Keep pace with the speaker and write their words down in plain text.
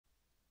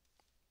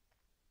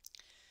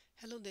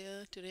Hello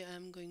there, today I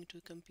am going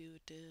to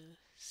compute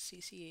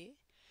CCA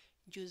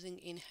using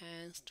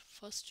enhanced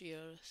first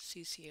year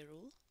CCA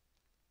rule.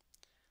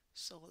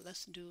 So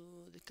let's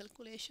do the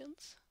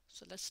calculations.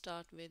 So let's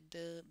start with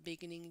the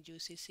beginning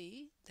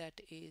UCC,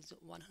 that is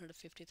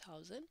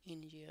 150,000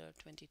 in year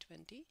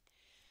 2020.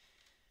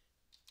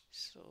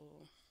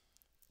 So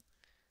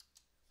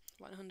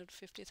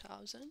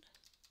 150,000.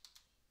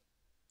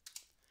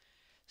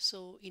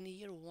 So in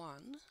year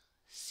 1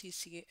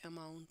 CCA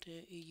amount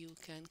you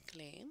can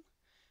claim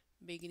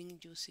beginning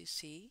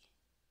UCC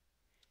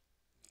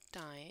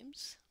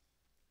times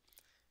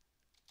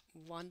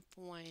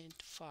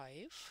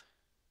 1.5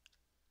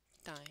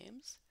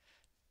 times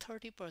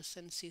 30%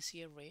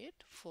 CCA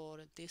rate for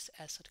this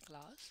asset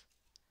class.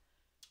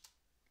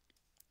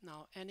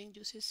 Now ending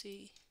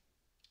UCC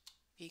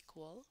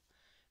equal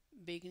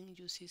beginning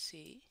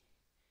UCC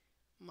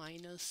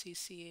minus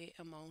CCA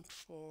amount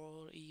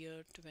for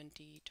year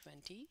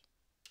 2020.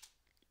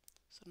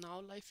 So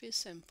now life is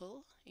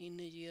simple. In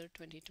the year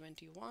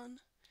 2021,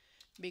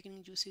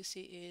 beginning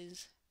UCC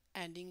is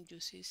ending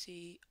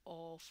UCC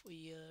of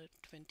year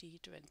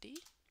 2020.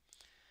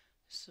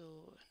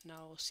 So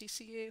now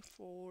CCA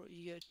for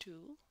year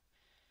 2,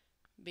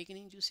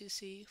 beginning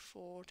UCC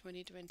for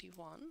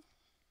 2021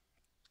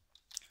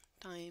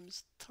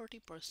 times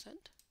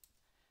 30%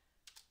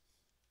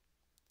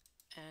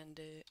 and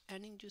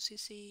ending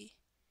UCC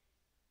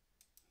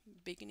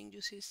beginning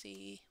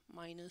UCC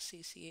minus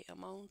CCA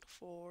amount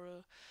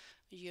for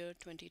year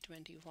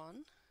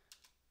 2021,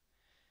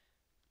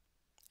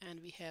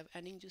 and we have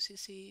ending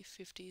UCC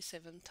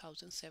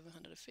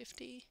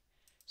 57,750.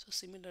 So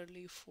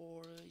similarly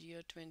for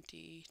year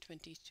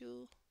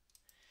 2022,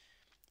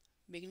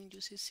 beginning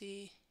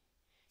UCC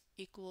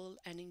equal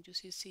ending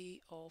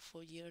UCC of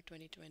year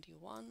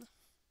 2021.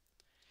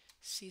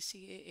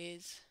 CCA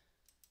is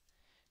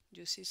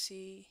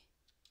UCC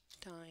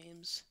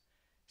times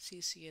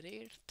CCA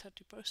rate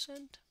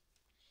 30%.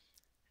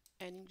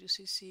 Ending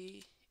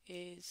UCC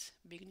is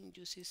beginning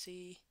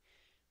UCC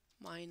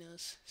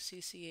minus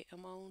CCA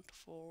amount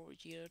for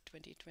year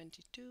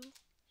 2022,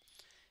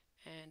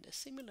 and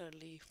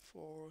similarly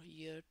for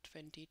year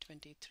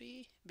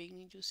 2023,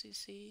 beginning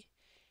UCC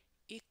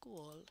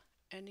equal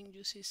ending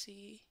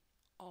UCC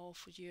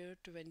of year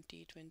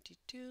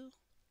 2022.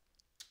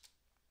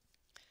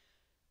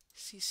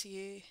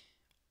 CCA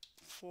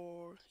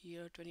for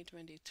year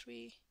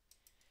 2023,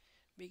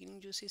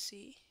 beginning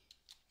UCC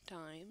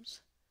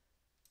times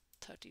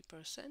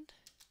 30%,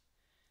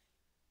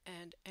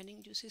 and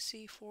ending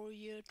UCC for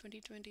year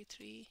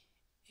 2023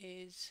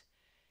 is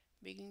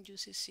beginning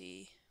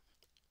UCC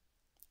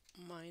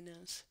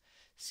minus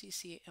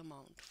CCA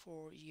amount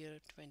for year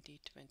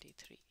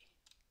 2023.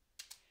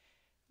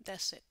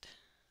 That's it.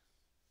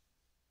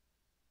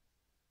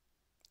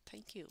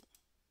 Thank you.